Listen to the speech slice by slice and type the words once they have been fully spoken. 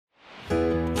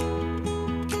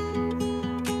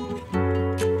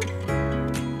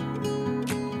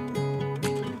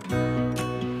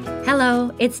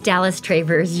it's Dallas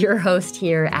Travers, your host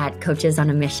here at Coaches on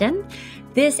a Mission.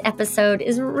 This episode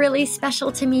is really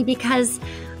special to me because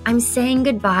I'm saying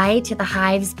goodbye to the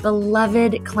Hive's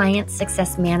beloved client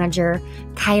success manager,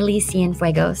 Kylie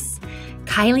Cienfuegos.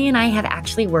 Kylie and I have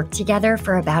actually worked together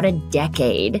for about a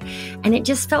decade, and it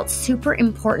just felt super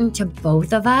important to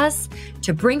both of us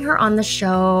to bring her on the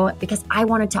show because I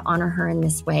wanted to honor her in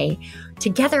this way.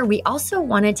 Together, we also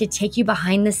wanted to take you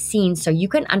behind the scenes so you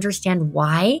can understand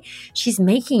why she's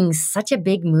making such a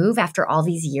big move after all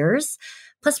these years.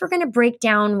 Plus, we're going to break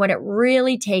down what it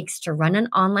really takes to run an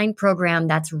online program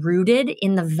that's rooted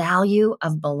in the value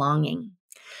of belonging.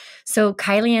 So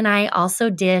Kylie and I also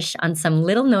dish on some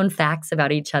little known facts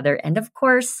about each other. And of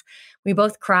course, we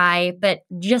both cry, but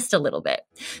just a little bit.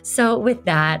 So with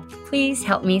that, please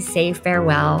help me say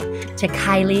farewell to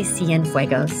Kylie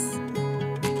Cienfuegos.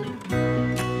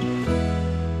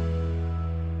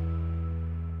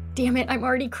 Damn it, I'm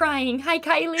already crying. Hi,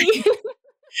 Kylie.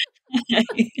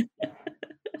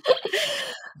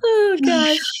 Oh,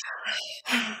 gosh.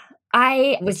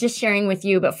 I was just sharing with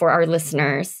you, but for our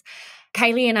listeners,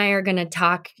 Kylie and I are going to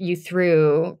talk you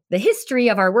through the history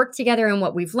of our work together and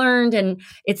what we've learned. And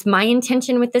it's my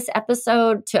intention with this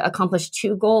episode to accomplish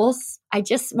two goals. I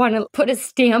just want to put a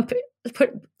stamp,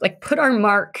 put our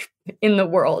mark in the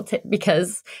world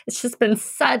because it's just been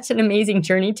such an amazing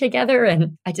journey together.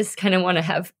 And I just kind of want to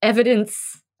have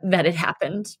evidence that it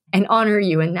happened and honor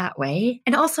you in that way.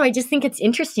 And also, I just think it's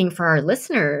interesting for our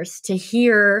listeners to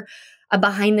hear a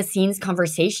behind the scenes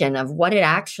conversation of what it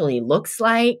actually looks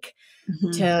like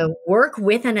to work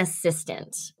with an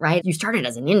assistant, right? You started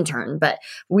as an intern, but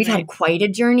we've had quite a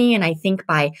journey. And I think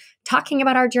by talking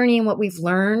about our journey and what we've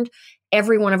learned,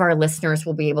 every one of our listeners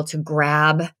will be able to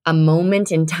grab a moment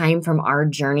in time from our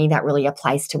journey that really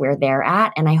applies to where they're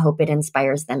at. And I hope it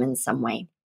inspires them in some way.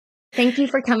 Thank you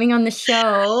for coming on the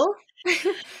show.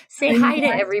 Say hi to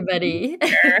everybody.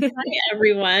 Hi,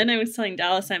 everyone. I was telling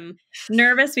Dallas I'm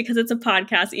nervous because it's a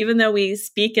podcast, even though we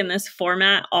speak in this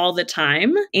format all the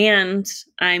time. And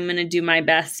I'm going to do my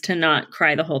best to not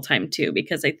cry the whole time, too,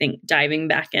 because I think diving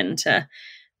back into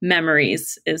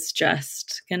memories is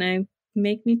just going to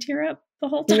make me tear up the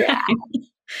whole time. Yeah,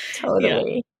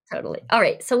 totally. All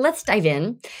right. So let's dive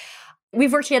in.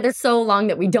 We've worked together so long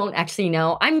that we don't actually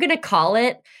know. I'm going to call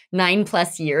it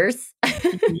 9+ years.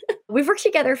 We've worked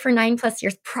together for 9+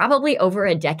 years, probably over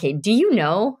a decade. Do you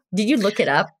know? Did you look it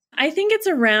up? I think it's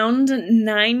around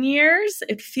 9 years.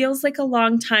 It feels like a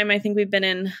long time. I think we've been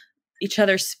in each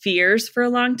other's spheres for a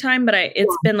long time, but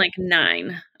it's been like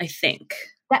 9, I think.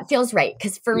 That feels right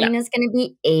because Farina's going to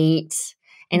be 8.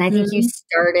 And I think you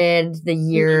started the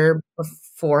year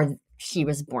before she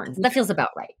was born. That feels about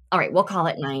right. All right, we'll call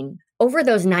it 9. Over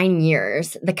those 9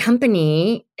 years, the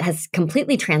company has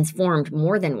completely transformed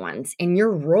more than once, and your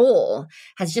role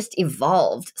has just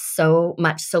evolved so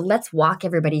much. So let's walk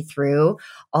everybody through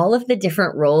all of the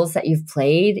different roles that you've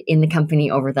played in the company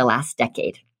over the last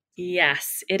decade.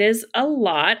 Yes, it is a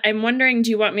lot. I'm wondering, do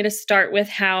you want me to start with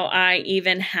how I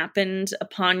even happened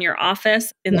upon your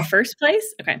office in the first place?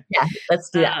 Okay. Yeah, let's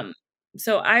do that.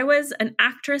 So I was an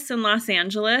actress in Los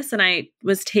Angeles, and I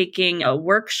was taking a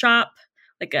workshop,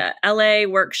 like a LA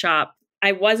workshop.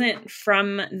 I wasn't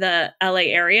from the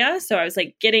LA area, so I was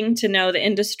like getting to know the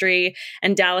industry,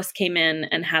 and Dallas came in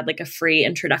and had like a free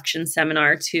introduction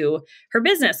seminar to her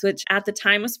business, which at the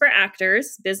time was for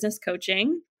actors, business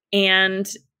coaching. And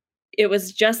it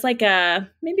was just like a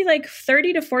maybe like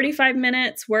 30 to 45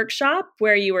 minutes workshop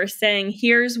where you were saying,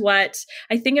 here's what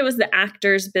I think it was the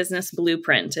actor's business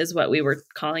blueprint is what we were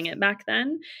calling it back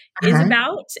then is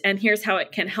about. And here's how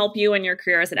it can help you in your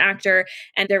career as an actor.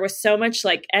 And there was so much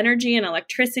like energy and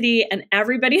electricity. And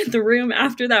everybody in the room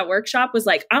after that workshop was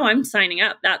like, oh, I'm signing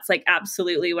up. That's like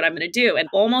absolutely what I'm going to do. And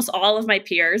almost all of my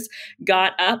peers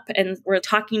got up and were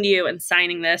talking to you and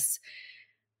signing this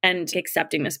and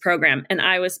accepting this program. And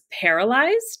I was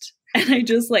paralyzed. And I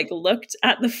just like looked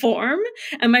at the form,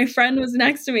 and my friend was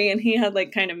next to me and he had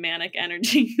like kind of manic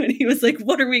energy. And he was like,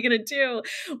 what are we going to do?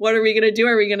 What are we going to do?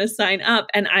 Are we going to sign up?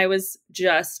 And I was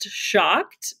just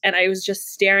shocked. And I was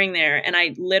just staring there. And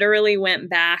I literally went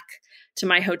back to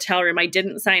my hotel room. I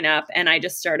didn't sign up, and I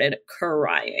just started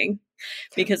crying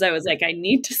because I was like, I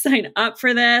need to sign up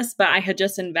for this. But I had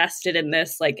just invested in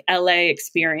this like LA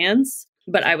experience.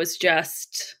 But I was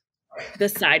just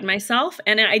beside myself.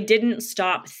 And I didn't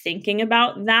stop thinking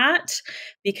about that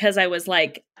because I was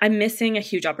like, I'm missing a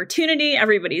huge opportunity.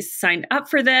 Everybody's signed up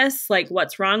for this. Like,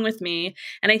 what's wrong with me?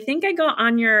 And I think I got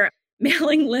on your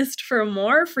mailing list for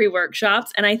more free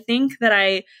workshops. And I think that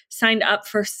I signed up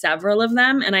for several of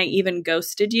them. And I even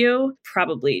ghosted you,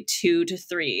 probably 2 to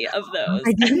 3 of those.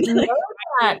 I didn't know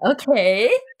that? Okay.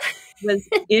 Was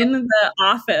in the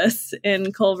office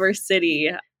in Culver City,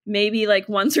 maybe like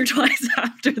once or twice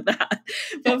after that,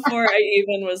 before I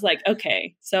even was like,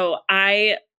 okay. So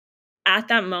at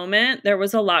that moment, there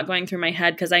was a lot going through my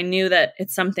head because I knew that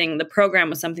the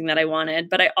program was something that I wanted,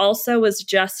 but I also was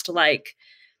just like,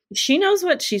 she knows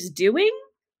what she's doing.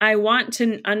 I want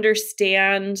to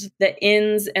understand the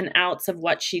ins and outs of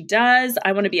what she does.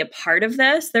 I want to be a part of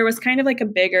this. There was kind of like a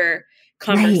bigger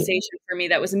Right. conversation for me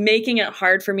that was making it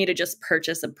hard for me to just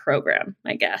purchase a program,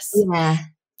 I guess. Yeah.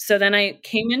 So then I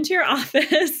came into your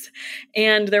office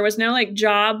and there was no like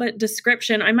job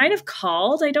description. I might have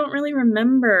called. I don't really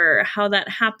remember how that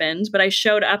happened, but I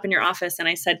showed up in your office and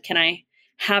I said, "Can I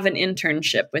have an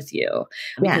internship with you?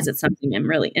 Yeah. Because it's something I'm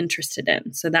really interested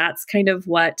in." So that's kind of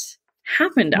what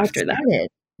happened How after that. excited,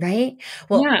 right?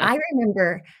 Well, Yeah. I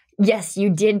remember, yes, you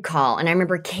did call. And I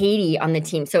remember Katie on the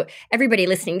team. So, everybody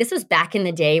listening, this was back in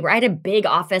the day where I had a big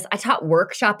office. I taught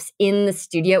workshops in the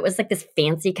studio. It was like this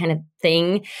fancy kind of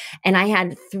thing. And I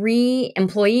had 3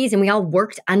 employees and we all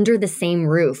worked under the same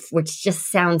roof, which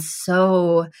just sounds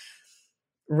so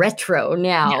retro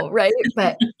now, right?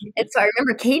 But and so I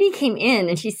remember Katie came in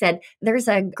and she said, "There's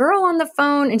a girl on the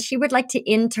phone and she would like to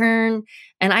intern."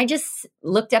 And I just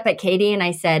looked up at Katie and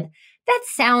I said, "That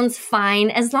sounds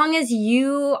fine as long as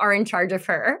you are in charge of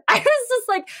her." I was just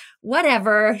like,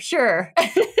 whatever, sure.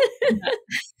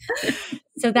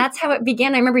 So that's how it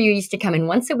began. I remember you used to come in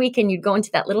once a week and you'd go into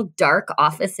that little dark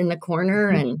office in the corner.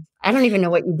 And I don't even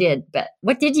know what you did, but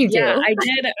what did you Yeah, do?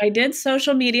 I did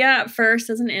social media at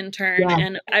first as an intern. Yeah.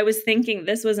 And I was thinking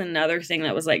this was another thing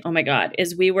that was like, oh my God,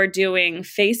 is we were doing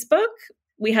Facebook.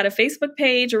 We had a Facebook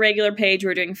page, a regular page. We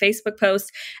were doing Facebook posts.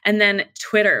 And then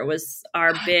Twitter was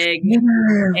our big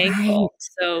Right. angle.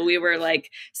 So we were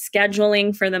like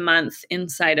scheduling for the month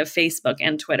inside of Facebook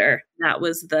and Twitter. That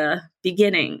was the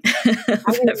beginning. I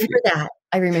remember that.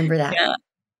 I remember that. Yeah.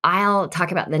 I'll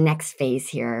talk about the next phase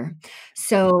here.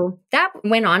 So that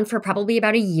went on for probably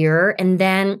about a year. And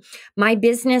then my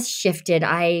business shifted.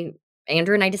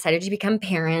 Andrew and I decided to become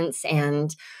parents,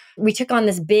 and we took on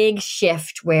this big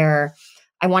shift where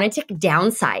I wanted to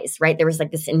downsize, right? There was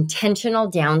like this intentional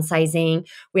downsizing.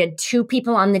 We had 2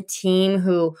 people on the team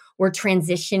who were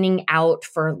transitioning out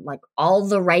for like all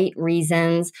the right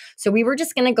reasons. So we were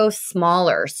just going to go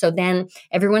smaller. So then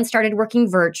everyone started working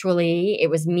virtually. It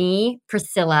was me,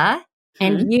 Priscilla,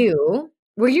 and you.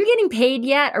 Were you getting paid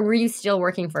yet, or were you still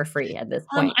working for free at this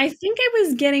point? I think I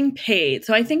was getting paid.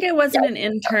 So I think I wasn't an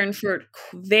intern for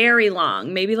very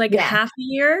long, maybe like half a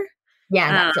year. Yeah,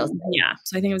 that feels right. Yeah.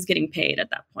 So I think I was getting paid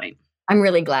at that point. I'm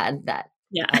really glad that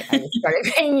I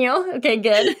started paying you. Okay,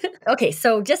 good. Okay,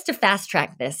 so just to fast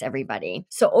track this, everybody.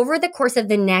 So over the course of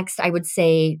the next, I would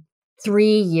say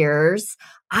 3 years,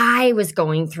 I was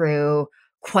going through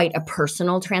quite a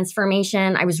personal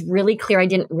transformation. I was really clear I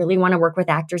didn't really want to work with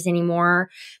actors anymore.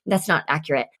 That's not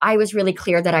accurate. I was really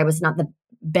clear that I was not the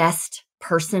best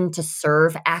person to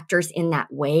serve actors in that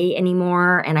way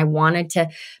anymore. And I wanted to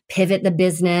pivot the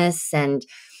business, and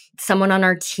someone on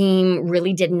our team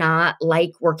really did not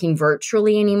like working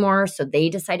virtually anymore. So they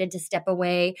decided to step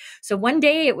away. So one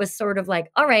day it was sort of like,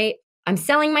 all right, I'm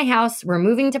selling my house. We're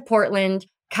moving to Portland.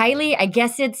 Kylie, I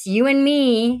guess it's you and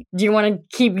me. Do you want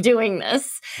to keep doing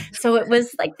this? So it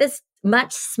was like this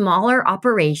much smaller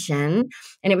operation.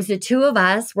 And it was the 2 of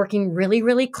us working really,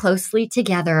 really closely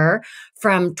together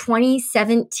from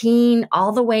 2017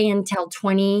 all the way until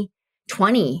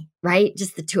 2020, right?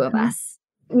 Just the 2 of us.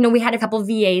 We had a couple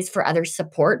VAs for other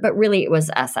support, but really it was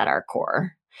us at our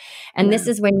core. And this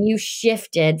is when you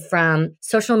shifted from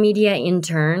social media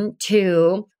intern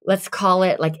to, let's call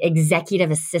it like executive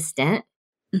assistant.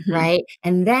 Right.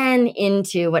 And then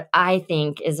into what I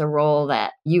think is a role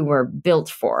that you were built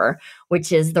for,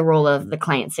 which is the role of the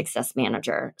client success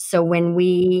manager. So when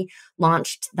we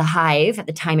launched The Hive, at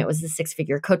the time it was the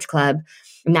 6-Figure Coach Club,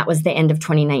 and that was the end of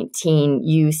 2019,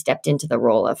 you stepped into the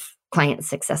role of client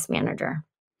success manager.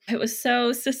 It was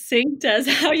so succinct as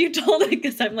how you told it,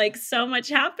 because I'm like, so much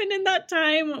happened in that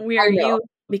time where you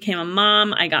became a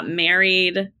mom, I got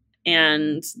married,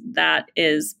 and that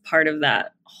is part of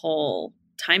that whole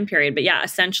time period. But yeah,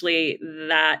 essentially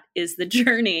that is the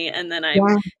journey. And then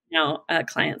I'm now a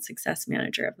client success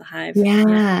manager of The Hive.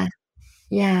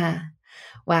 Yeah.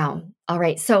 Wow. All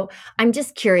right. So I'm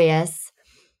just curious.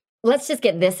 Let's just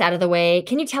get this out of the way.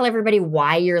 Can you tell everybody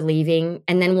why you're leaving?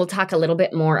 And then we'll talk a little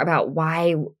bit more about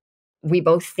why we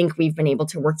both think we've been able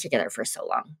to work together for so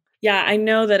long. Yeah, I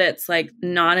know that it's like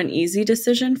not an easy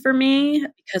decision for me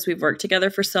because we've worked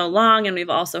together for so long, and we've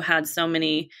also had so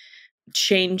many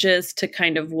changes to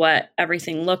kind of what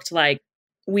everything looked like.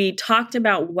 we talked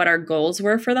about what our goals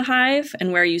were for the hive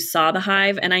and where you saw the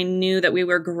hive. And I knew that we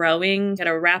were growing at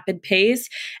a rapid pace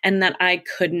and that I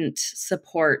couldn't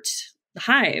support the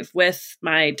hive with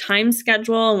my time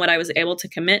schedule and what I was able to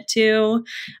commit to.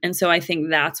 And so I think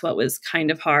that's what was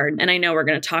kind of hard. And I know we're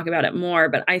going to talk about it more,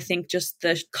 but I think just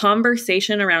the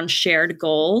conversation around shared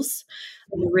goals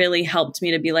really helped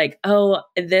me to be like, oh,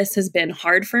 this has been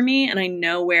hard for me. And I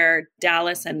know where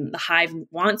Dallas and the hive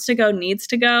wants to go, needs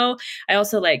to go. I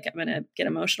also I'm going to get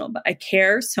emotional, but I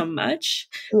care so much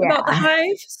about the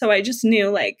hive. So I just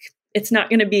knew it's not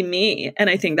going to be me. And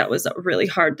I think that was a really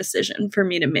hard decision for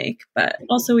me to make. But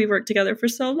also we worked together for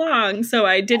so long. So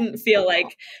I didn't feel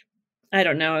I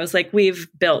don't know. I was like, we've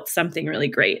built something really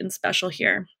great and special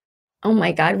here. Oh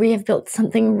my God, we have built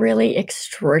something really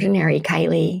extraordinary,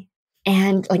 Kylie.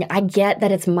 And I get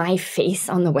that it's my face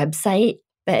on the website,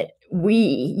 but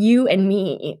you and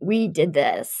me, we did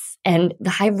this. And the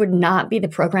Hive would not be the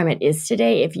program it is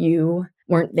today if you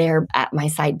weren't there at my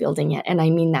side building it. And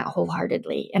I mean that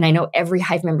wholeheartedly. And I know every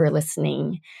Hive member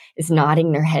listening is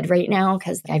nodding their head right now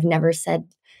because I've never said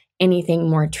anything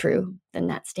more true than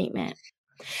that statement.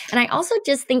 And I also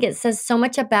just think it says so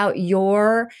much about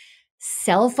your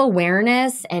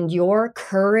self-awareness and your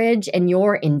courage and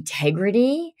your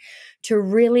integrity to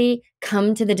really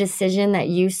come to the decision that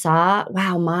you saw,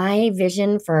 wow, my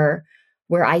vision for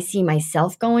where I see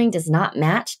myself going does not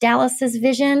match Dallas's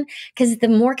vision. Because the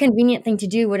more convenient thing to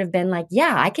do would have been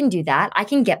yeah, I can do that. I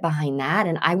can get behind that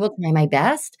and I will try my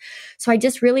best. So I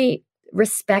just really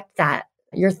respect that,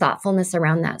 your thoughtfulness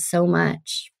around that so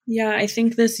much. Yeah, I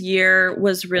think this year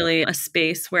was really a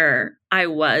space where I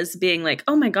was being like,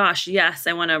 oh my gosh, yes,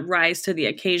 I want to rise to the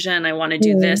occasion. I want to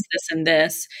do this, and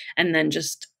this. And then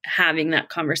just having that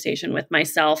conversation with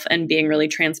myself and being really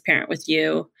transparent with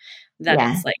you that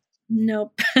it's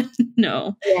nope,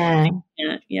 no.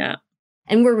 Yeah.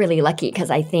 And we're really lucky because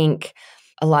I think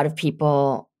a lot of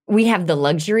people, we have the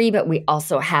luxury, but we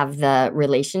also have the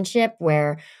relationship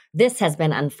where this has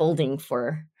been unfolding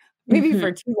for maybe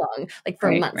for too long,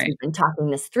 for months. We've been talking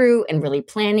this through and really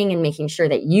planning and making sure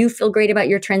that you feel great about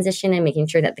your transition and making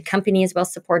sure that the company is well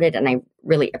supported. And I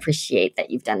really appreciate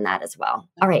that you've done that as well.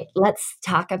 All right, let's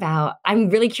talk about, I'm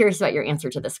really curious about your answer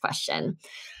to this question.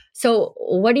 So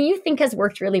what do you think has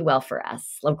worked really well for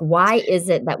us? Why is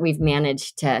it that we've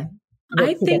managed to work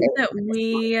I think together? that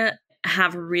we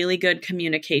have really good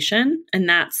communication, and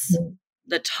that's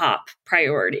the top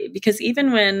priority, because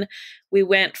even when we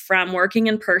went from working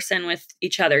in person with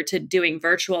each other to doing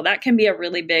virtual, that can be a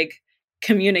really big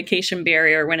communication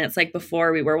barrier when it's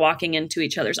before we were walking into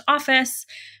each other's office.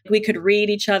 We could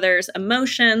read each other's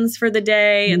emotions for the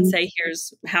day and say,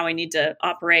 here's how I need to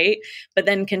operate. But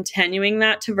then continuing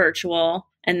that to virtual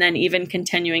and then even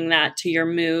continuing that to your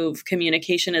move,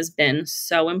 communication has been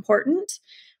so important,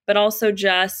 but also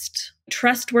just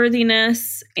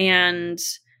trustworthiness and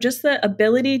just the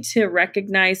ability to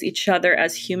recognize each other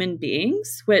as human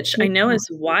beings, which I know is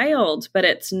wild, but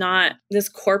it's not this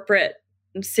corporate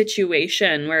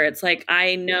situation where it's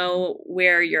I know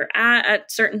where you're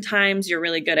at certain times. You're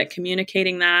really good at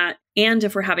communicating that. And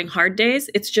if we're having hard days,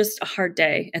 it's just a hard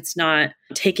day. It's not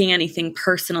taking anything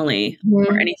personally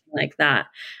or anything like that.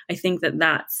 I think that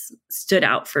that's stood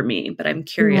out for me, but I'm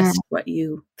curious what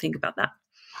you think about that.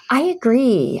 I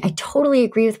agree. I totally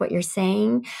agree with what you're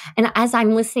saying. And as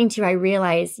I'm listening to you, I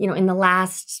realize, in the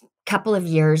last couple of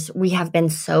years, we have been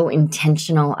so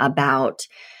intentional about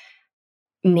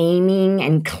naming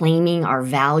and claiming our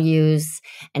values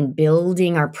and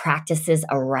building our practices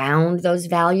around those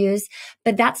values.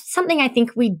 But that's something I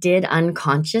think we did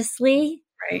unconsciously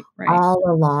all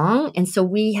along. And so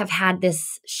we have had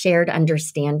this shared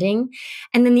understanding.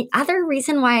 And then the other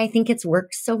reason why I think it's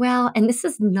worked so well, and this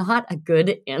is not a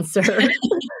good answer,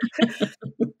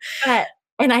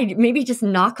 and I maybe just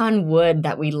knock on wood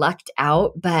that we lucked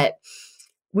out, but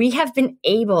we have been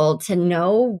able to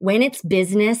know when it's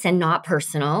business and not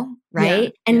personal, right? Yeah,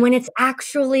 and when it's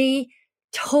actually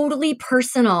totally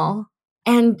personal.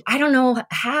 And I don't know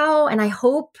how, and I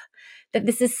hope that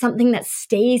this is something that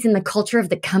stays in the culture of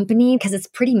the company because it's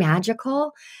pretty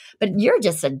magical, but you're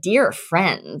just a dear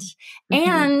friend.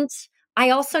 And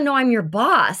I also know I'm your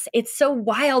boss. It's so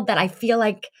wild that I feel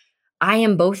like I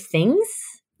am both things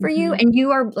for you. And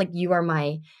you are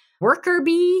my worker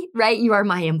bee, right? You are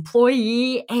my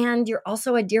employee and you're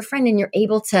also a dear friend, and you're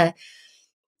able to,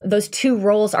 those two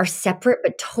roles are separate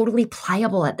but totally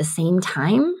pliable at the same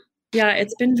time. Yeah,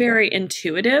 it's been very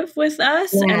intuitive with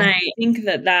us. And Yeah. I think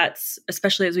that that's,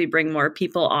 especially as we bring more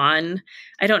people on,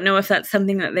 I don't know if that's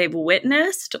something that they've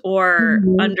witnessed or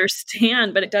Mhm.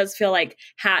 understand, but it does feel like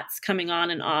hats coming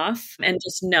on and off and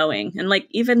just knowing. And like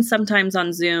even sometimes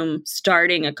on Zoom,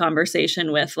 starting a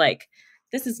conversation with like,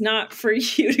 this is not for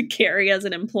you to carry as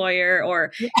an employer,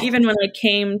 or even when I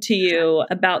came to you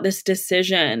about this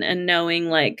decision and knowing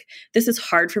like, this is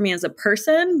hard for me as a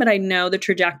person, but I know the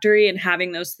trajectory, and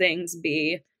having those things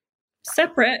be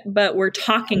separate, but we're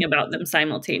talking about them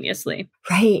simultaneously.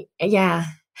 Right. Yeah.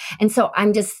 And so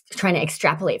I'm just trying to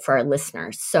extrapolate for our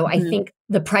listeners. So I Mhm. think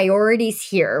the priorities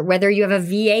here, whether you have a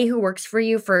VA who works for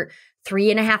you for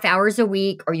 3.5 hours a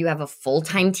week, or you have a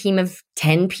full-time team of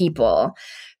 10 people,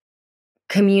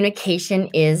 communication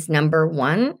is number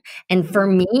one. And for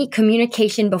me,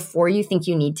 communication before you think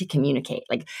you need to communicate.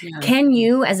 Like, Yeah. can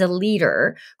you, as a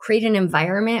leader, create an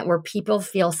environment where people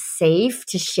feel safe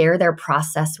to share their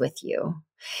process with you?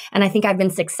 And I think I've been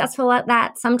successful at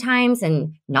that sometimes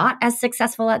and not as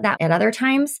successful at that at other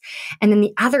times. And then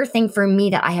the other thing for me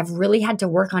that I have really had to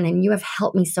work on, and you have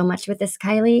helped me so much with this,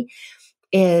 Kylie,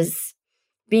 is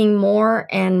being more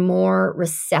and more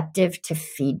receptive to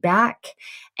feedback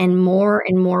and more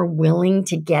willing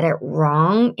to get it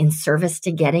wrong in service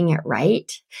to getting it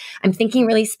right. I'm thinking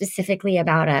really specifically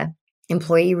about a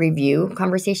employee review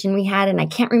conversation we had, and I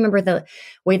can't remember the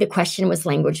way the question was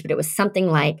languaged, but it was something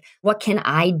like, what can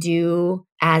I do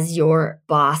as your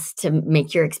boss to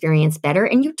make your experience better?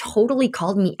 And you totally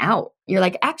called me out. You're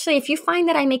like, actually, if you find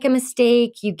that I make a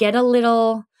mistake, you get a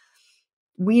little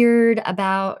weird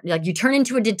about, like, you turn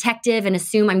into a detective and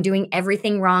assume I'm doing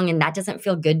everything wrong, and that doesn't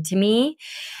feel good to me.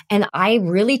 And I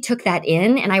really took that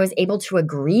in, and I was able to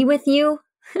agree with you.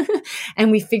 And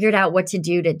we figured out what to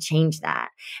do to change that.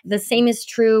 The same is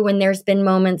true when there's been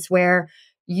moments where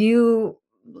you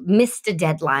missed a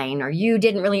deadline or you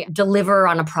didn't really deliver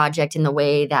on a project in the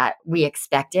way that we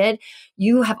expected.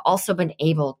 You have also been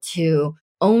able to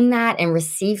own that and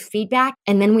receive feedback,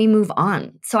 and then we move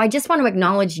on. So I just want to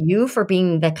acknowledge you for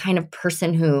being the kind of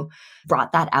person who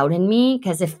brought that out in me,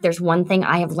 because if there's one thing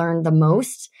I have learned the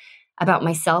most about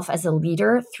myself as a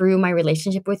leader through my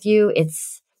relationship with you,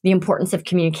 it's the importance of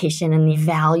communication and the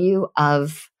value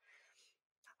of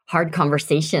hard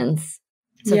conversations.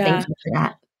 So thank Yeah. you for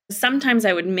that. Sometimes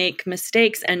I would make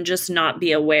mistakes and just not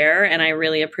be aware. And I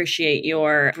really appreciate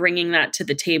your bringing that to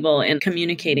the table and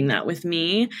communicating that with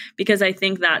me, because I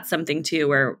think that's something too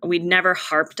where we never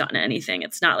harped on anything.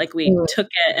 It's not like we Mm, took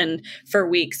it and for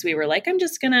weeks we were like, I'm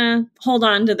just going to hold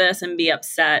on to this and be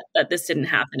upset that this didn't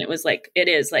happen. It was like, it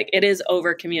is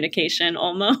over communication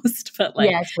almost, but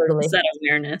like yeah, totally. that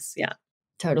awareness. Yeah.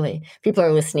 Totally. People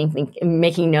are listening,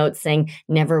 making notes saying,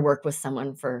 never work with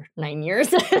someone for 9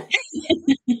 years.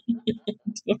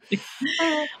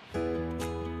 Uh,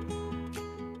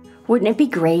 Wouldn't it be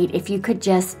great if you could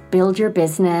just build your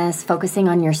business focusing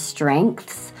on your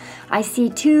strengths? I see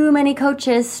too many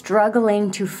coaches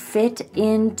struggling to fit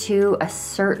into a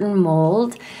certain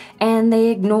mold, and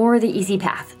they ignore the easy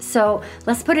path. So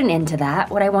let's put an end to that.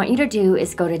 What I want you to do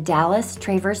is go to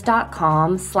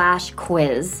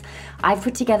dallastravers.com/quiz. I've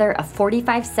put together a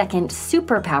 45-second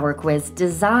superpower quiz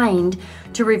designed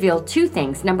to reveal two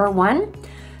things. Number one,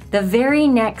 the very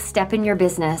next step in your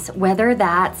business, whether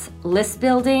that's list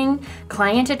building,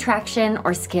 client attraction,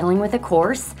 or scaling with a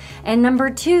course. And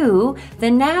number two, the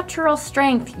natural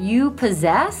strength you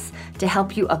possess to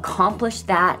help you accomplish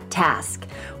that task.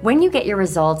 When you get your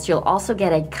results, you'll also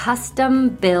get a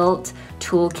custom-built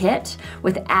toolkit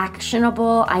with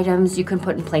actionable items you can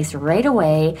put in place right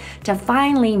away to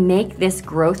finally make this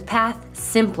growth path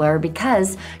simpler,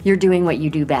 because you're doing what you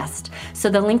do best. So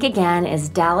the link again is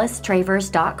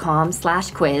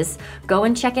dallastravers.com/quiz. Go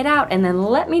and check it out, and then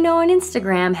let me know on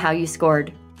Instagram how you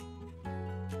scored.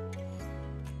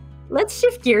 Let's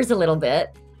shift gears a little bit.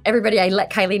 Everybody, I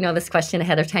let Kylie know this question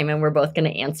ahead of time, and we're both going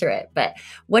to answer it. But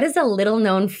what is a little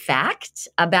known fact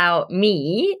about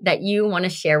me that you want to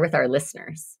share with our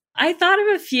listeners? I thought of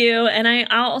a few, and I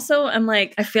also am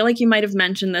like, I feel like you might have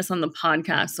mentioned this on the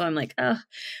podcast. So I'm like,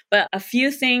 but a few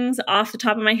things off the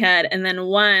top of my head. And then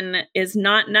one is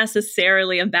not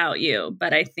necessarily about you,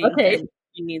 but I think Okay. it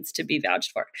needs to be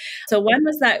vouched for. So one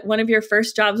was that one of your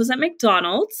first jobs was at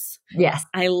McDonald's. Yes.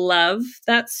 I love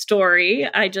that story.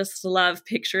 I just love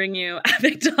picturing you at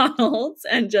McDonald's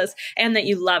and that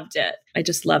you loved it. I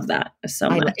just love that so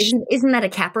much. Isn't that a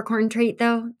Capricorn trait,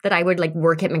 though? That I would like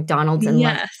work at McDonald's and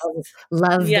Yes.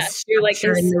 love the Yes. You're like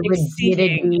structure and the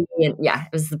rigidity. And yeah,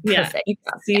 it was the perfect.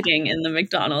 Exceeding in the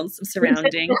McDonald's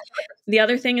surrounding. The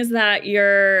other thing is that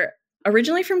you're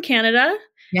originally from Canada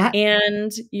Yeah.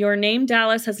 And your name,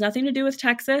 Dallas, has nothing to do with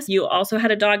Texas. You also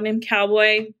had a dog named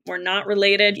Cowboy. We're not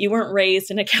related. You weren't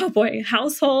raised in a cowboy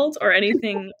household or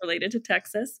anything related to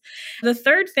Texas. The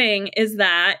third thing is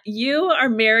that you are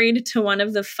married to one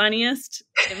of the funniest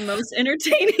and most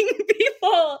entertaining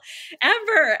people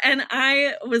ever. And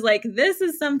I was like, this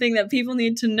is something that people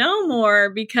need to know more,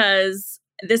 because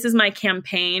this is my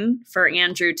campaign for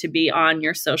Andrew to be on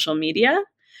your social media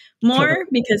more,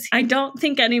 because I don't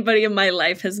think anybody in my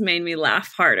life has made me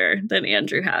laugh harder than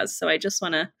Andrew has. So I just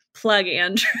want to plug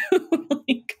Andrew.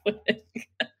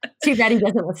 Too bad he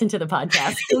doesn't listen to the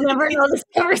podcast. You'll never know this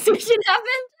conversation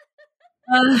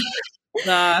happened.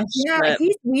 Gosh, Yeah,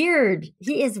 he's weird.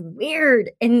 He is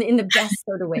weird in the best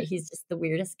sort of way. He's just the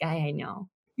weirdest guy I know.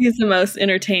 He's the most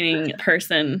entertaining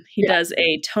person. He does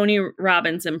a Tony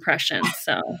Robbins impression.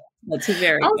 So that's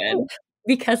very good.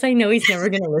 Because I know he's never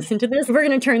going to listen to this, we're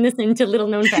going to turn this into little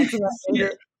known facts about Andrew.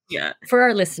 Yeah. For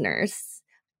our listeners,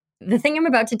 the thing I'm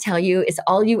about to tell you is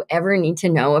all you ever need to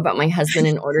know about my husband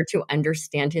in order to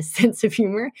understand his sense of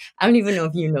humor. I don't even know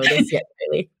if you know this yet,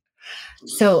 really.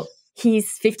 So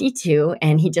he's 52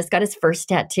 and he just got his first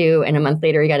tattoo. And a month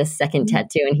later, he got his second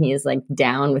tattoo, and he is like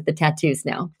down with the tattoos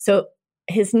now. So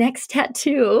his next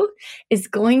tattoo is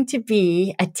going to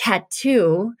be a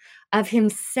tattoo of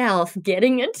himself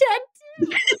getting a tattoo.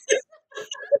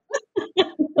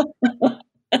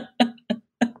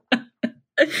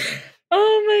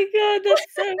 Oh my God, that's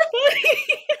so funny.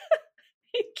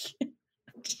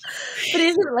 But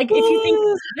isn't it, like, if you think,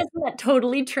 doesn't that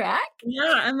totally track?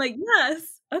 Yeah, I'm like,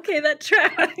 yes. Okay, that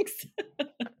tracks.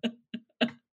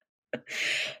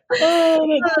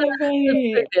 Oh, that's so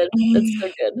funny. That's so good. That's so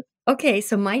good. Okay,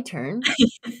 so my turn.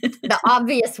 The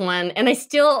obvious one, and I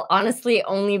still honestly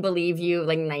only believe you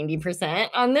like 90%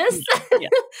 on this. Yeah.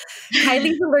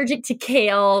 Kylie's allergic to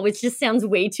kale, which just sounds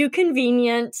way too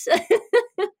convenient.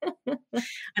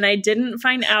 And I didn't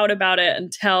find out about it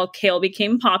until kale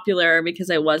became popular,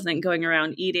 because I wasn't going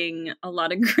around eating a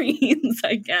lot of greens,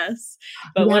 I guess.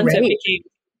 But once it became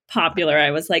popular,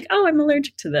 I was like, oh, I'm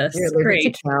allergic to this. You're allergic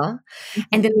Great. to kale.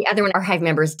 And then the other one, our Hive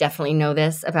members definitely know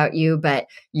this about you, but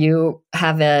you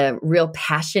have a real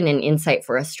passion and insight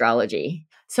for astrology.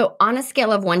 So on a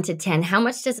scale of 1 to 10, how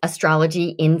much does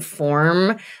astrology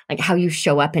inform like how you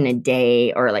show up in a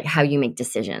day or like how you make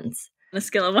decisions? On a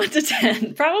scale of 1 to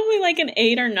 10, probably like an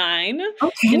 8 or 9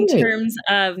 Okay. in terms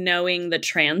of knowing the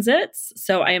transits.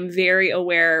 So I am very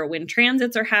aware when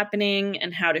transits are happening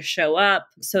and how to show up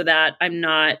so that I'm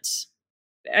not,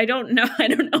 I don't know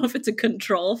if it's a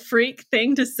control freak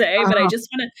thing to say, but I just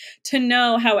want to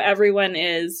know how everyone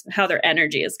is, how their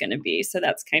energy is going to be. So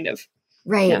that's kind of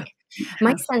right. Yeah.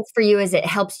 My sense for you is it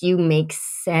helps you make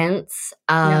sense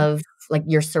of like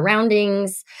your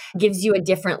surroundings, gives you a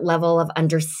different level of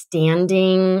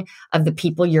understanding of the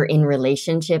people you're in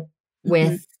relationship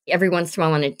with. Every once in a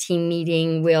while on a team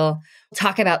meeting, we'll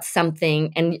talk about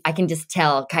something and I can just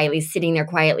tell Kylie's sitting there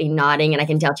quietly nodding and I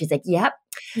can tell she's like, yep.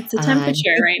 It's the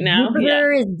temperature right now.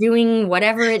 Jupiter is doing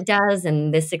whatever it does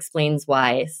and this explains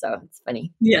why. So it's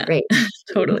funny. Yeah, great.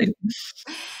 Totally.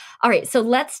 All right, so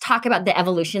let's talk about the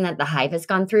evolution that the Hive has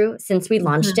gone through since we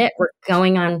launched it. We're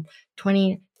going on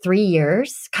 23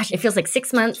 years. Gosh, it feels like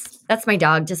 6 months. That's my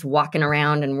dog just walking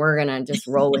around and we're going to just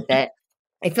roll with it.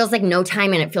 It feels like no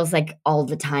time and it feels like all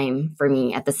the time for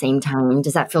me at the same time.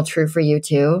 Does that feel true for you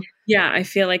too? Yeah, I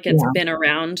feel like it's been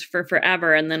around for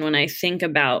forever. And then when I think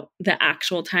about the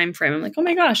actual time frame, I'm like, oh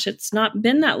my gosh, it's not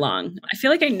been that long. I feel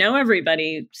like I know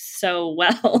everybody so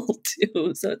well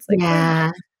too. So it's like, yeah.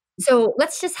 So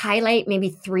let's just highlight maybe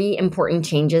 3 important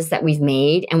changes that we've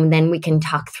made, and then we can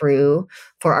talk through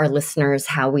for our listeners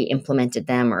how we implemented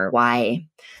them or why.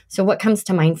 So what comes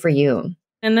to mind for you?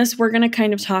 And this, we're going to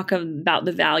kind of talk about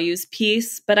the values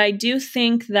piece, but I do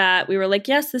think that we were like,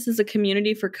 yes, this is a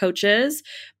community for coaches,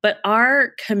 but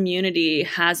our community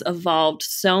has evolved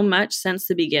so much since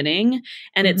the beginning.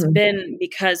 And it's been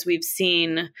because we've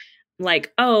seen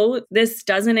like, oh, this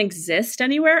doesn't exist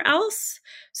anywhere else.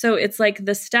 So it's like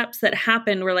the steps that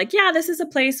happened were like, yeah, this is a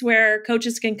place where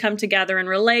coaches can come together and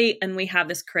relate. And we have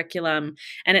this curriculum.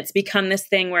 And it's become this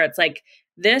thing where it's like,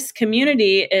 this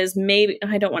community is maybe,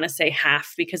 I don't want to say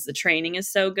half because the training is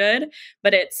so good,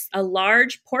 but it's a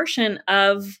large portion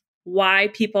of why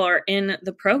people are in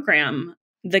the program.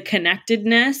 the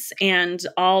connectedness and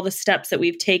all the steps that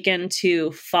we've taken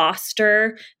to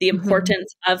foster the Mhm.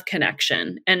 importance of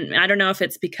connection. And I don't know if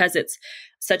it's because it's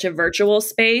such a virtual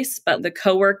space, but the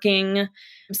co-working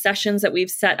sessions that we've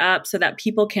set up so that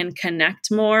people can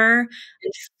connect more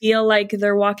and feel like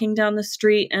they're walking down the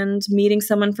street and meeting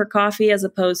someone for coffee as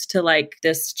opposed to like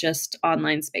this just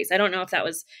online space. I don't know if that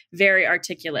was very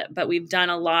articulate, but we've done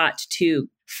a lot to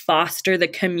foster the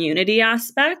community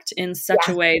aspect in such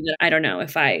a way that I don't know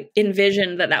if I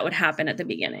envisioned that that would happen at the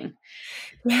beginning.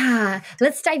 Yeah,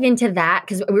 let's dive into that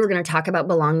because we were going to talk about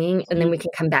belonging and then Mhm. we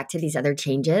can come back to these other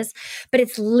changes. But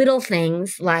it's little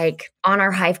things like on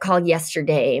our Hive call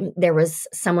yesterday, there was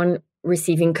someone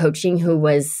receiving coaching who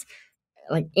was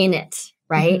like in it,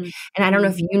 right? Mhm. And I don't know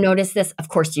Mhm. if you noticed this. Of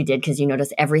course you did because you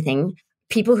notice everything.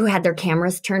 People who had their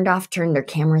cameras turned off turned their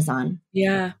cameras on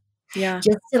Yeah. Yeah.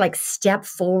 just to like step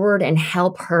forward and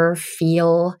help her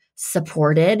feel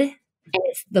supported. And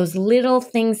it's those little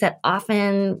things that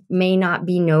often may not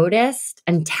be noticed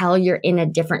until you're in a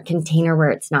different container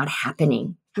where it's not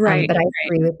happening. Right. But I Right.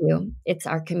 agree with you. It's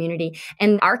our community.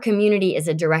 And our community is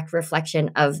a direct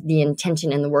reflection of the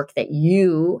intention and the work that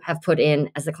you have put in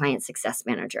as a client success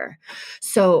manager.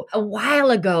 So a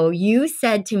while ago, you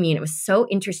said to me, and it was so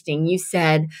interesting, you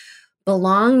said,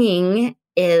 belonging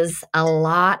is a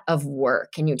lot of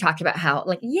work. And you talked about how,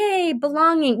 like, yay,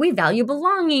 belonging. We value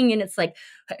belonging. And it's like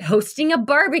hosting a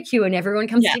barbecue and everyone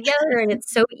comes Yeah. together and it's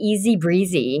so easy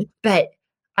breezy. But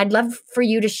I'd love for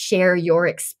you to share your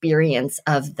experience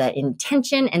of the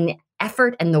intention and the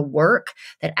effort and the work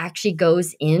that actually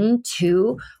goes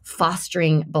into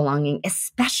fostering belonging,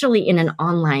 especially in an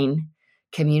online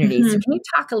community. So, Mhm. can you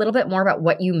talk a little bit more about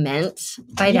what you meant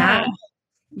by that? Yeah.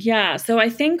 Yeah. So I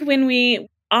think when we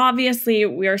obviously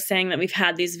we are saying that we've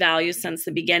had these values since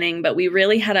the beginning, but we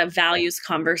really had a values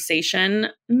conversation.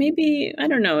 Maybe, I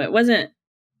don't know, it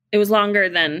was longer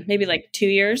than maybe like 2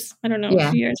 years. I don't know,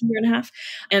 Yeah. 2 years, a year and a half.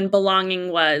 And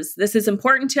belonging was this is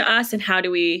important to us. And how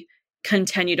do we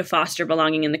continue to foster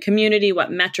belonging in the community? What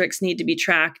metrics need to be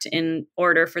tracked in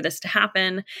order for this to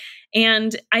happen?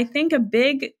 And I think a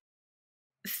big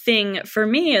thing for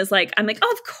me is like, I'm like,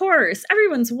 oh, of course,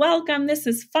 everyone's welcome. This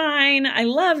is fine. I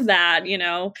love that.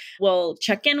 We'll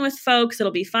check in with folks.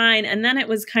 It'll be fine. And then it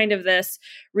was kind of this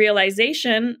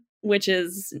realization, which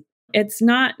is, it's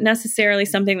not necessarily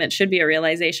something that should be a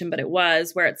realization, but it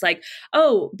was where it's like,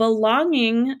 oh,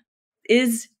 belonging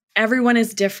is everyone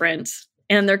is different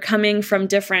and they're coming from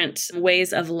different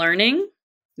ways of learning.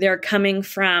 They're coming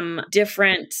from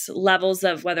different levels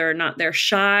of whether or not they're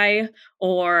shy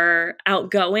or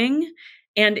outgoing.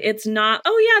 And it's not,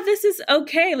 oh, yeah, this is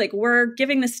okay. Like we're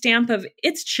giving the stamp of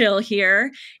it's chill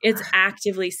here. It's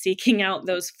actively seeking out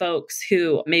those folks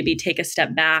who maybe take a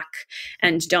step back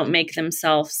and don't make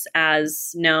themselves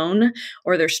as known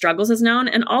or their struggles as known.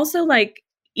 And also, like,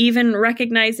 even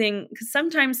recognizing, because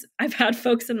sometimes I've had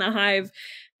folks in the Hive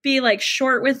be like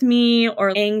short with me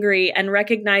or angry, and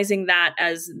recognizing that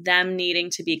as them needing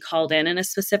to be called in a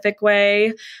specific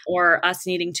way or us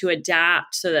needing to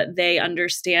adapt so that they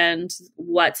understand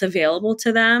what's available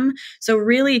to them. So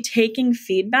really taking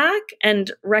feedback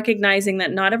and recognizing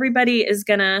that not everybody is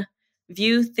going to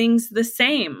view things the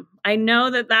same. I know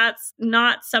that that's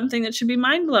not something that should be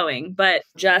mind blowing, but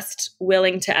just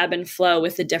willing to ebb and flow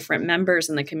with the different members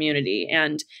in the community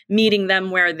and meeting them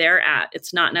where they're at.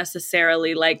 It's not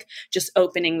necessarily like just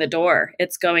opening the door.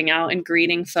 It's going out and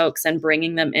greeting folks and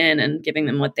bringing them in and giving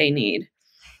them what they need.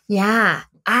 Yeah,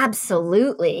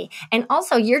 absolutely. And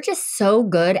also, you're just so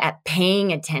good at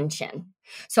paying attention.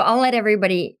 So I'll let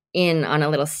everybody in on a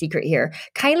little secret here.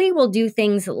 Kylie will do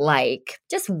things like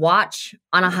just watch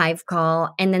on a Hive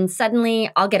call, and then suddenly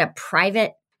I'll get a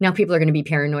private. Now people are going to be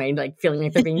paranoid, like feeling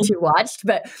like they're being too watched,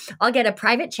 but I'll get a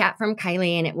private chat from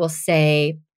Kylie and it will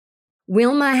say,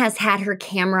 Wilma has had her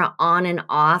camera on and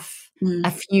off Mm.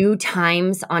 a few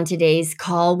times on today's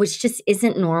call, which just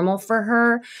isn't normal for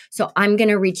her. So I'm going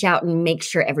to reach out and make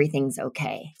sure everything's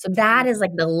okay. So that is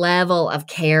like the level of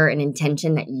care and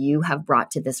intention that you have brought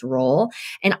to this role.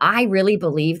 And I really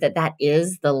believe that that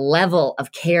is the level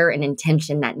of care and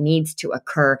intention that needs to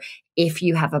occur if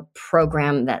you have a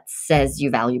program that says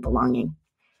you value belonging.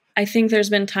 I think there's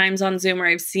been times on Zoom where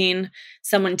I've seen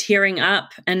someone tearing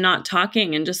up and not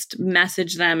talking and just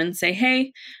message them and say,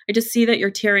 hey, I just see that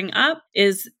you're tearing up.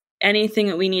 Is anything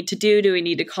that we need to do? Do we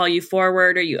need to call you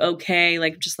forward? Are you okay?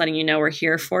 Like just letting you know we're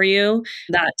here for you.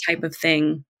 That type of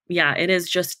thing. Yeah, it is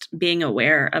just being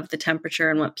aware of the temperature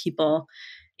and what people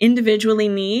individually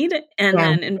need and Yeah.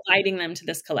 then inviting them to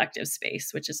this collective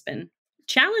space, which has been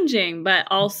challenging, but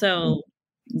also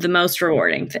the most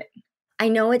rewarding thing. I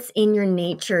know it's in your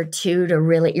nature too to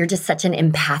really, you're just such an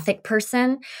empathic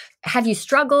person. Have you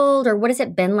struggled, or what has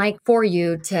it been like for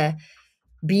you to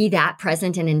be that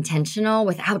present and intentional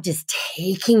without just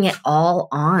taking it all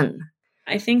on?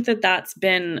 I think that that's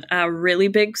been a really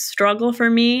big struggle for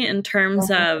me in terms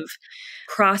Mhm. of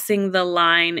crossing the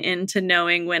line into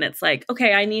knowing when it's like,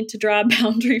 okay, I need to draw a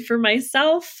boundary for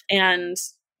myself and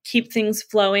keep things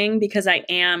flowing because I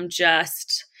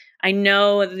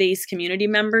know these community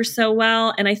members so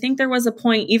well. And I think there was a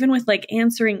point, even with like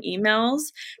answering emails,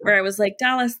 where I was like,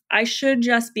 Dallas, I should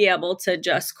just be able to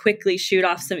just quickly shoot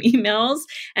off some emails.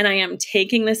 And I am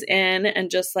taking this in and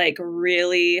just like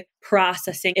really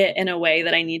processing it in a way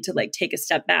that I need to like take a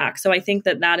step back. So I think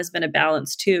that that has been a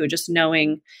balance too, just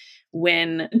knowing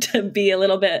when to be a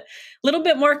little bit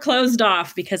more closed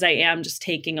off because I am just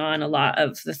taking on a lot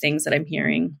of the things that I'm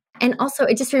hearing. And also,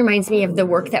 it just reminds me of the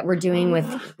work that we're doing with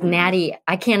Natty.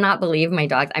 I cannot believe my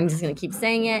dogs. I'm just going to keep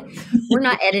saying it. We're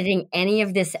not editing any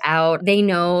of this out. They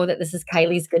know that this is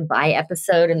Kylie's goodbye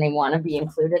episode and they want to be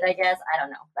included, I guess. I don't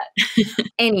know. But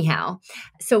anyhow,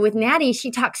 so with Natty,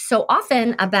 she talks so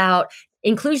often about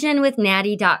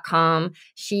inclusionwithnatty.com.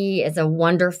 She is a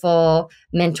wonderful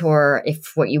mentor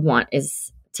if what you want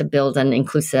is to build an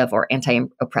inclusive or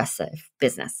anti-oppressive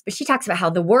business. But she talks about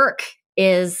how the work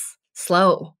is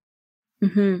slow.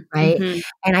 Mm-hmm, right? mm-hmm.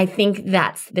 And I think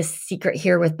that's the secret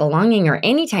here with belonging, or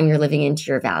anytime you're living into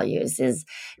your values, is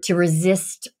to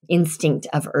resist instinct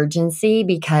of urgency,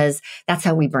 because that's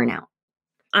how we burn out.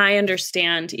 I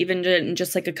understand, even in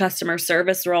just like a customer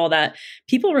service role, that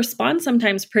people respond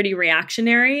sometimes pretty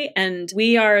reactionary. And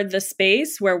we are the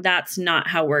space where that's not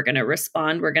how we're going to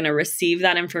respond. We're going to receive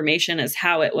that information as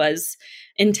how it was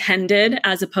intended,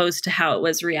 as opposed to how it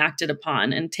was reacted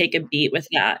upon, and take a beat with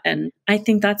that. And I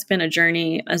think that's been a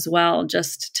journey as well,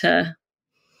 just to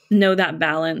know that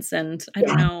balance. And I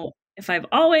don't know if I've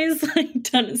always like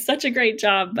done such a great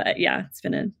job, but yeah, it's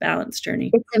been a balanced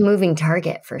journey. It's a moving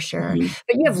target for sure. Mm-hmm.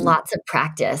 But you have Mm-hmm. lots of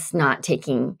practice not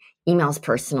taking emails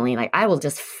personally. Like, I will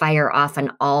just fire off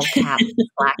an all caps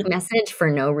Slack message for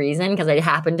no reason because I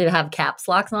happen to have caps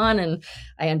locks on, and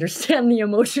I understand the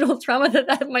emotional trauma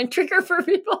that might trigger for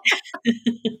people.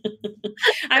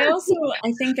 I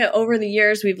think that over the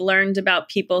years, we've learned about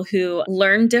people who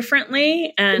learn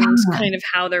differently and kind of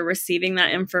how they're receiving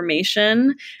that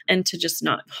information, and to just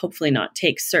hopefully not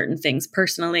take certain things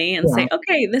personally and say,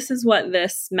 okay, this is what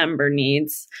this member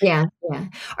needs. Yeah.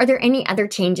 Are there any other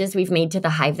changes we've made to the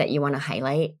Hive that you want to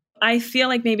highlight? I feel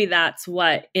like maybe that's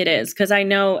what it is. Because I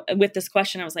know with this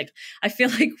question, I was like, I feel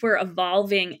like we're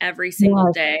evolving every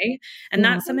single day. And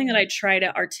that's something that I try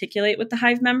to articulate with the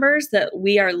Hive members, that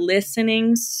we are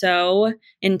listening so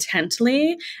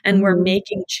intently and we're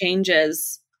making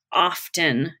changes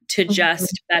often to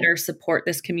just better support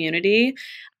this community.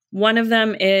 One of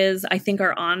them is, I think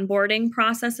our onboarding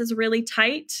process is really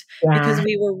tight because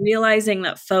we were realizing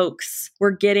that folks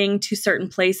were getting to certain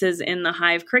places in the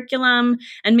Hive curriculum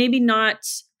and maybe not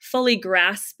fully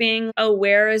grasping, oh,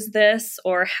 where is this?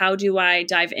 Or how do I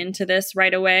dive into this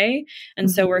right away? And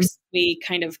so we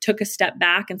kind of took a step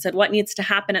back and said, what needs to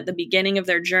happen at the beginning of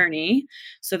their journey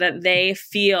so that they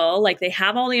feel like they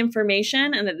have all the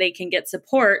information and that they can get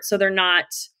support, so they're not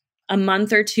a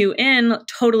month or two in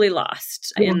totally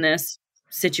lost in this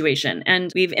situation.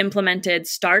 And we've implemented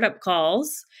startup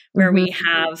calls where we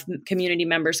have community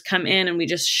members come in and we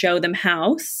just show them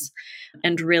house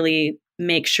and really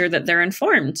make sure that they're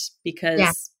informed,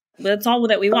 because that's all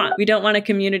that we want. We don't want a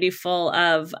community full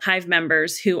of Hive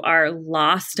members who are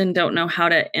lost and don't know how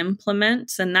to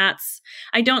implement. And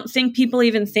I don't think people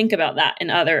even think about that in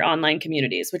other online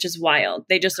communities, which is wild.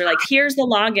 They just are like, here's the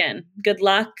login. Good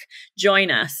luck. Join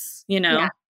us, you know?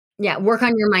 Yeah. Work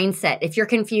on your mindset. If you're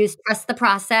confused, trust the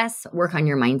process, work on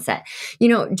your mindset. You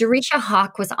know, Dorisha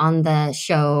Hawk was on the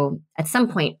show at some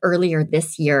point earlier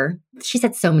this year. She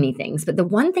said so many things, but the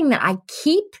one thing that I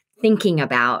keep thinking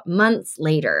about months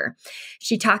later,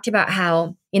 she talked about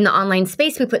how in the online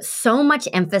space, we put so much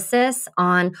emphasis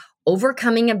on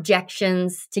overcoming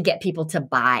objections to get people to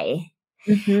buy.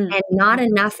 And not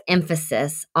enough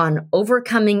emphasis on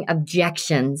overcoming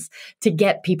objections to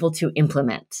get people to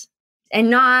implement. And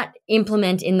not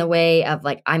implement in the way of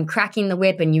like, I'm cracking the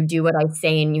whip and you do what I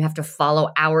say and you have to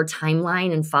follow our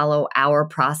timeline and follow our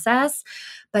process.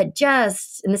 But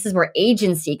and this is where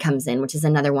agency comes in, which is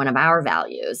another one of our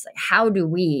values. Like, how do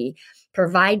we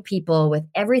provide people with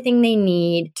everything they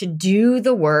need to do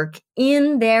the work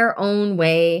in their own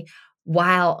way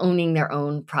while owning their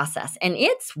own process? And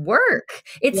it's work.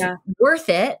 It's worth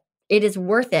it it is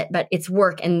worth it, but it's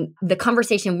work. And the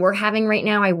conversation we're having right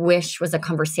now, I wish was a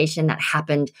conversation that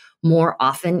happened more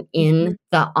often in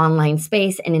the online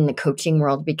space and in the coaching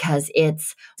world, because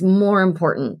it's more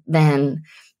important than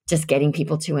just getting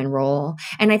people to enroll.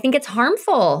 And I think it's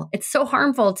harmful. It's so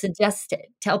harmful to just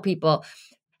tell people,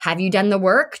 have you done the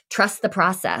work? Trust the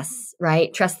process,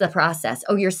 right? Trust the process.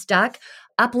 Oh, you're stuck?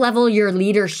 Up level your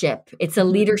leadership. It's a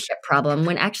leadership problem,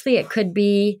 when actually it could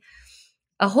be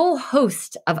a whole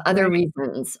host of other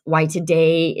reasons why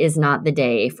today is not the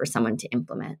day for someone to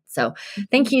implement. So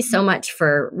thank you so much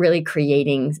for really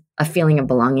creating a feeling of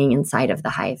belonging inside of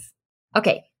the Hive.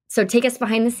 Okay, so take us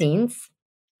behind the scenes.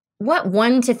 What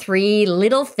 1 to 3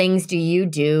 little things do you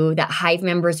do that Hive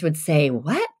members would say,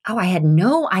 what? Oh, I had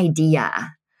no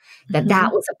idea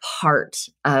that was a part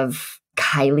of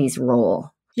Kylie's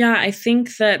role. Yeah, I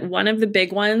think that one of the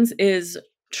big ones is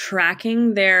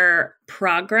tracking their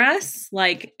progress,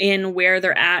 like in where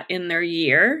they're at in their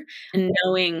year, and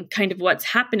knowing kind of what's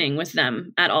happening with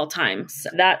them at all times.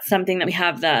 That's something that we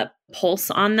have the pulse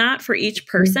on that for each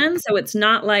person. So it's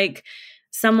not like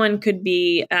someone could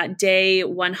be at day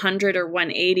 100 or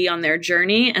 180 on their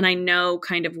journey, and I know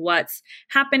kind of what's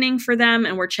happening for them,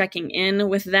 and we're checking in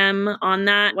with them on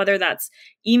that, whether that's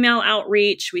email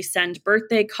outreach, we send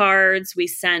birthday cards, we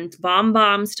send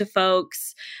bombs to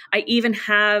folks. I even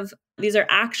have, these are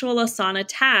actual Asana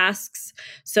tasks,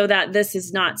 so that this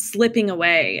is not slipping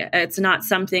away. It's not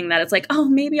something that it's like, oh,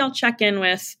 maybe I'll check in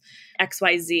with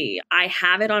XYZ. I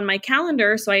have it on my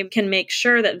calendar so I can make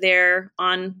sure that they're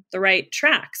on the right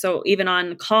track. So even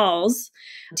on calls,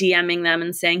 DMing them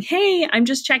and saying, hey, I'm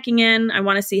just checking in. I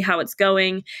want to see how it's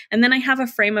going. And then I have a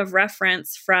frame of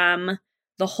reference from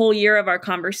the whole year of our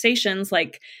conversations.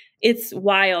 Like, it's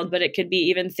wild, but it could be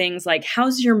even things like,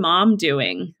 how's your mom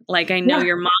doing? Like, I know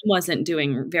your mom wasn't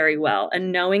doing very well.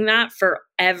 And knowing that for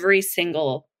every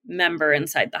single member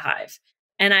inside the Hive.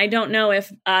 And I don't know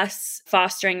if us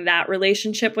fostering that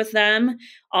relationship with them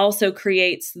also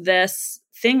creates this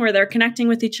thing where they're connecting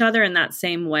with each other in that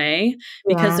same way,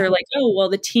 because they're like, oh, well,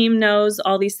 the team knows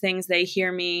all these things. They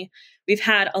hear me. We've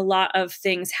had a lot of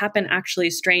things happen actually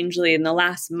strangely in the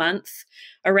last month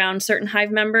around certain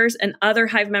Hive members, and other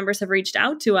Hive members have reached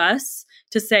out to us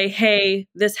to say, hey,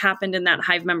 this happened in that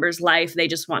Hive member's life. They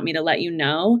just want me to let you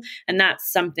know. And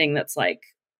that's something that's like,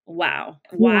 wow,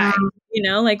 why? You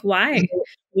know, like, why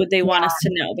would they want us to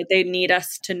know? But they need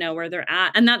us to know where they're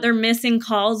at, and that they're missing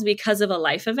calls because of a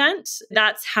life event.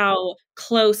 That's how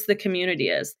close the community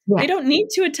is. They don't need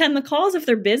to attend the calls if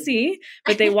they're busy,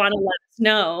 but they want to let us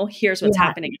know, here's what's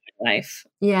happening in my life.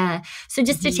 Yeah. So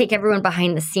just to take everyone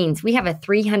behind the scenes, we have a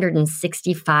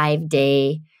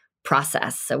 365-day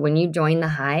process. So when you join the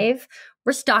Hive,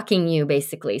 we're stalking you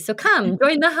basically. So come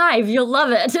join the Hive. You'll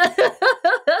love it.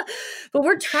 But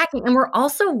we're tracking, and we're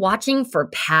also watching for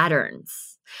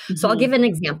patterns. So I'll give an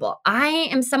example. I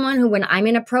am someone who, when I'm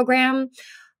in a program,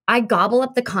 I gobble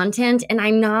up the content, and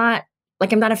I'm not a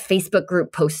Facebook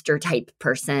group poster type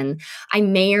person. I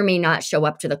may or may not show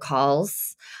up to the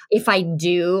calls. If I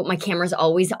do, my camera's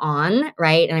always on,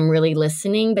 right? And I'm really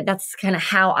listening, but that's kind of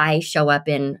how I show up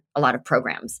in a lot of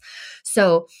programs.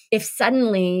 So if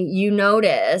suddenly you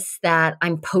notice that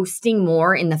I'm posting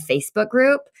more in the Facebook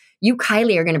group, you,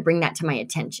 Kylie, are going to bring that to my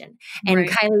attention. And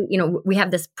Kylie, you know, we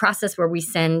have this process where we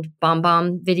send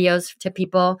bomb videos to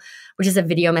people, which is a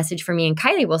video message for me. And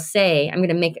Kylie will say, I'm going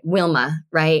to make Wilma,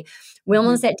 right?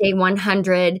 Wilma's at day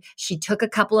 100. She took a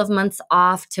couple of months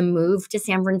off to move to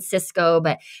San Francisco,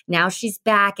 but now she's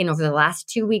back. And over the last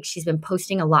 2 weeks, she's been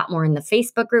posting a lot more in the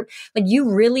Facebook group. Like,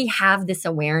 you really have this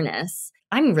awareness.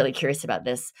 I'm really curious about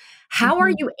this. How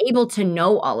are you able to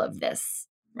know all of this?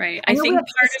 Right. I know we have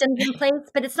systems in place,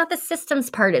 but it's not the systems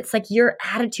part. It's like your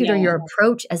attitude or your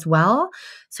approach as well.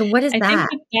 So what is that? I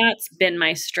think that's been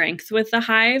my strength with the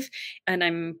Hive, and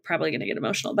I'm probably going to get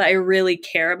emotional, but I really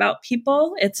care about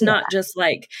people. It's not just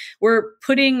like we're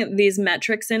putting these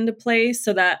metrics into place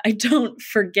so that I don't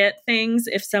forget things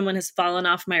if someone has fallen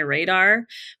off my radar,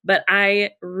 but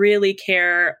I really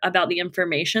care about the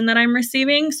information that I'm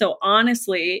receiving. So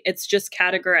honestly, it's just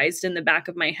categorized in the back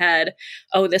of my head.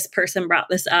 Oh, this person brought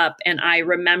this up, and I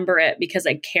remember it because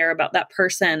I care about that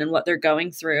person and what they're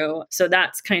going through. So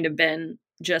that's kind of been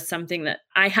just something that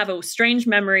I have a strange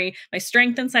memory. My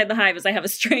strength inside the Hive is I have a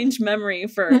strange memory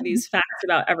for these facts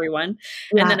about everyone.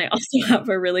 And then I also have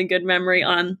a really good memory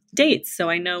on dates.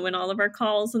 So I know when all of our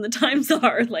calls and the times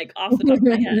are, like, off the top of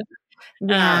my head.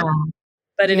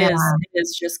 But it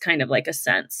is just kind of like a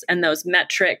sense. And those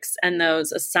metrics and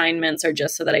those assignments are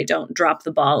just so that I don't drop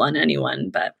the ball on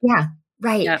anyone. But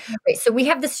Right. Yeah. Right. So we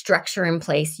have the structure in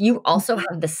place. You also Mhm.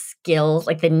 have the skills,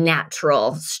 like the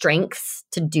natural strengths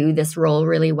to do this role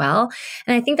really well.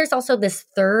 And I think there's also this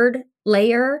third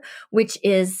layer, which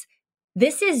is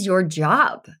this is your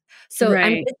job. So, I mean,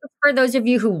 Right. this is for those of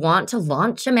you who want to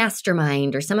launch a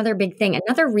mastermind or some other big thing.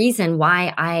 Another reason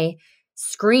why I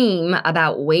scream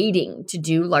about waiting to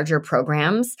do larger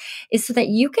programs is so that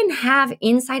you can have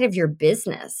inside of your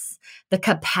business the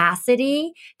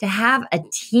capacity to have a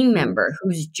team member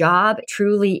whose job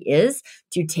truly is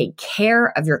to take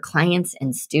care of your clients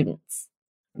and students.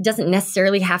 It doesn't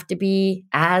necessarily have to be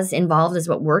as involved as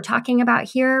what we're talking about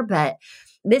here, but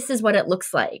this is what it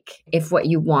looks like if what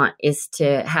you want is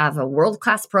to have a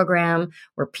world-class program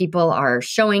where people are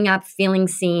showing up, feeling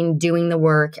seen, doing the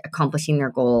work, accomplishing their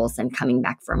goals, and coming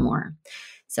back for more.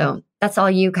 So that's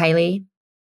all you, Kylie.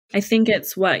 I think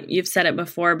it's what you've said it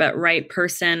before, but right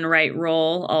person, right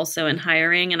role also in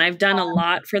hiring. And I've done a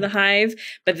lot for the Hive,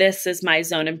 but this is my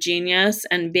zone of genius.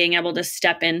 And being able to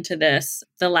step into this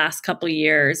the last couple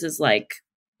years is like,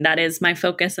 that is my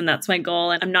focus and that's my goal.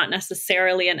 And I'm not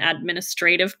necessarily an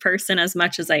administrative person as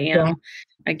much as I am.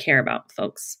 I care about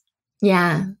folks.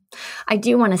 Yeah. I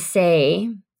do want to say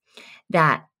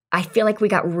that I feel like we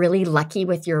got really lucky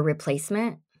with your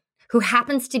replacement, who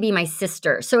happens to be my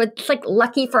sister. So it's like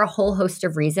lucky for a whole host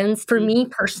of reasons. For me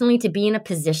personally, to be in a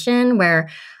position where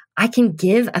I can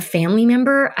give a family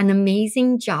member an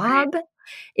amazing job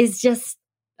is just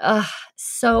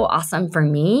so awesome for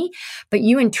me. But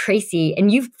you and Tracy,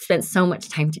 and you've spent so much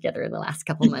time together in the last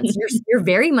couple months, you're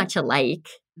very much alike.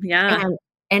 Yeah.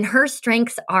 And her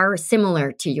strengths are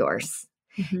similar to yours.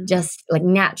 Mhm. Just like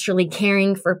naturally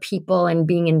caring for people and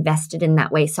being invested in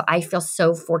that way. So I feel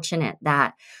so fortunate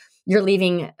that you're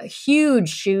leaving huge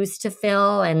shoes to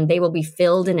fill and they will be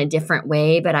filled in a different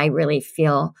way. But I really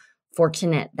feel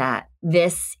fortunate that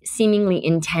this seemingly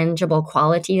intangible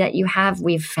quality that you have,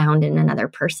 we've found in another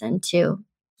person too.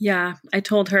 Yeah, I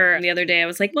told her the other day, I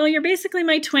was like, well, you're basically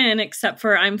my twin, except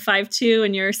for I'm 5'2"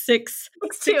 and you're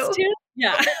 6'2".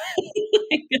 Yeah.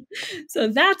 So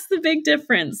that's the big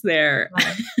difference there.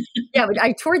 Yeah, but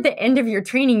toward the end of your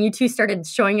training, you two started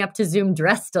showing up to Zoom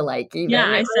dressed alike even. Yeah,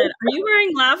 I said, are you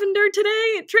wearing lavender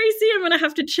today, Tracy? I'm going to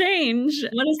have to change.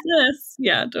 What is this?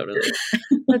 Yeah, totally.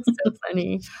 That's so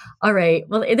funny. All right.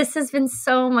 Well, this has been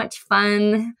so much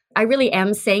fun. I really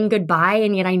am saying goodbye,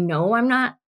 and yet I know I'm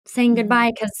not saying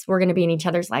goodbye because we're going to be in each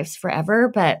other's lives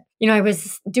forever. But, I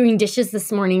was doing dishes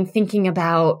this morning thinking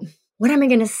about what am I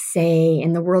going to say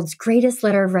in the world's greatest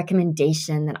letter of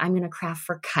recommendation that I'm going to craft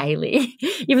for Kylie,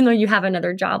 even though you have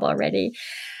another job already.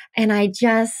 And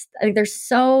there's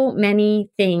so many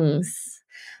things.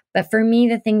 But for me,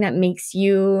 the thing that makes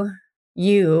you,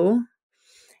 you,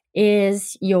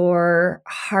 is your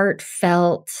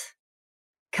heartfelt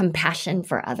compassion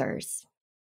for others.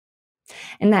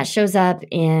 And that shows up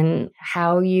in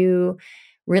how you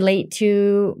relate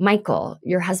to Michael,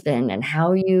 your husband, and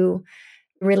how you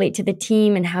relate to the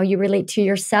team and how you relate to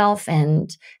yourself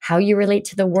and how you relate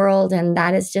to the world. And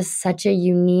that is just such a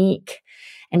unique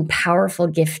and powerful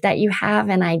gift that you have.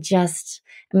 And I just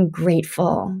am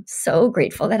grateful, so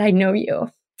grateful that I know you.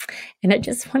 And I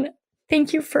just want to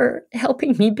thank you for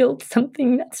helping me build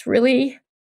something that's really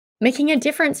making a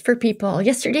difference for people.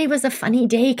 Yesterday was a funny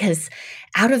day because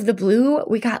out of the blue,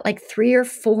 we got like 3 or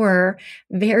 4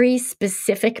 very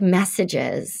specific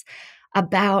messages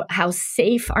about how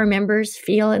safe our members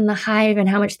feel in the Hive and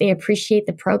how much they appreciate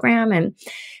the program. And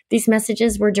these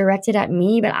messages were directed at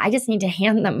me, but I just need to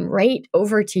hand them right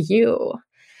over to you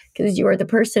because you are the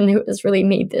person who has really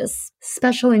made this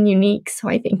special and unique. So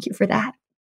I thank you for that.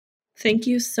 Thank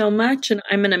you so much. And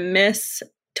I'm going to miss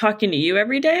talking to you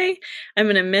every day. I'm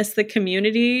going to miss the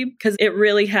community because it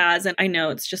really has. And I know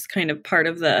it's just kind of part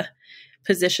of the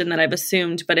position that I've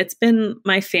assumed, but it's been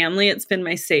my family. It's been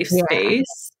my safe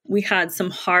space. We had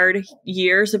some hard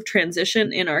years of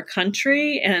transition in our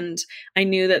country, and I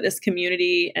knew that this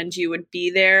community and you would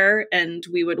be there and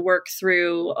we would work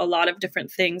through a lot of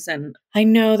different things. And I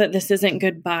know that this isn't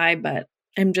goodbye, but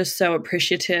I'm just so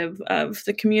appreciative of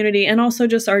the community and also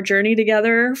just our journey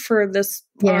together for this.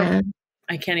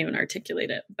 I can't even articulate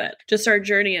it, but just our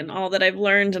journey and all that I've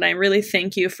learned. And I really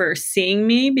thank you for seeing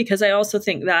me because I also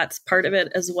think that's part of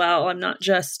it as well.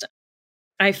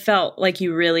 I felt like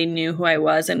you really knew who I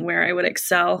was and where I would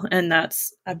excel. And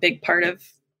that's a big part of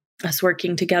us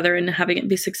working together and having it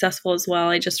be successful as well.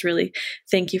 I just really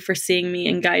thank you for seeing me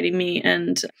and guiding me.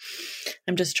 And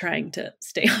I'm just trying to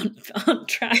stay on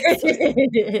track.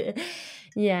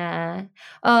 Yeah.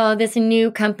 Oh, this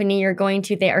new company you're going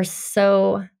to, they are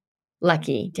so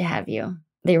lucky to have you.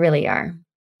 They really are.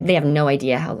 They have no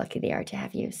idea how lucky they are to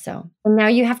have you. So, and now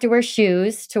you have to wear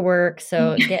shoes to work.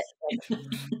 So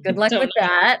good luck with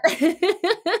that.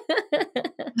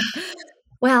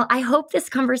 Well, I hope this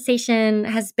conversation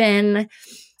has been,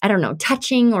 I don't know,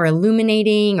 touching or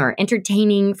illuminating or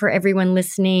entertaining for everyone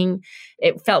listening.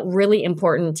 It felt really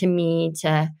important to me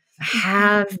to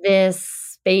have this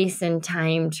space and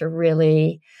time to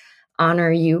really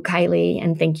honor you, Kylie,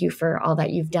 and thank you for all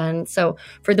that you've done. So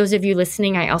for those of you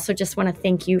listening, I also just want to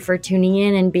thank you for tuning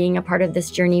in and being a part of this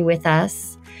journey with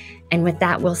us. And with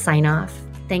that, we'll sign off.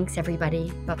 Thanks,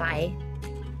 everybody. Bye-bye.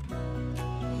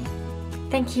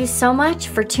 Thank you so much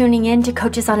for tuning in to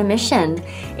Coaches on a Mission.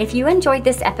 If you enjoyed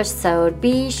this episode,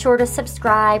 be sure to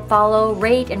subscribe, follow,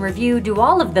 rate, and review, do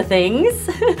all of the things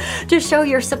to show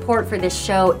your support for this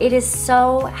show. It is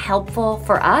so helpful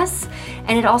for us,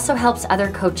 and it also helps other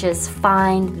coaches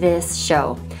find this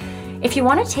show. If you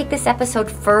want to take this episode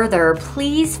further,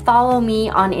 please follow me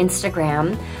on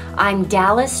Instagram. I'm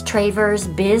Dallas Travers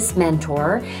Biz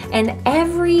Mentor, and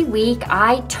every week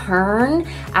I turn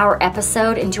our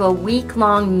episode into a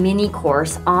week-long mini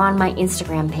course on my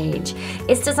Instagram page.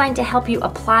 It's designed to help you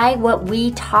apply what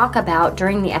we talk about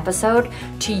during the episode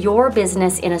to your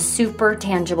business in a super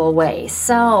tangible way.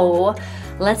 So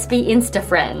let's be Insta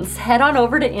friends. Head on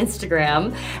over to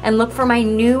Instagram and look for my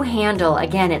new handle.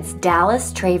 Again, it's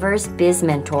Dallas Travers Biz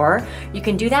Mentor. You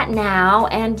can do that now,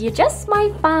 and you just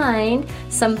might find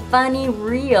some funny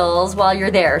reels while you're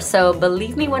there. So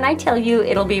believe me when I tell you,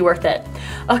 it'll be worth it.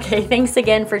 Okay, thanks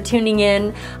again for tuning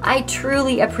in. I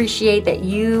truly appreciate that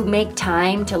you make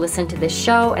time to listen to this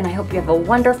show, and I hope you have a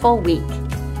wonderful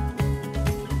week.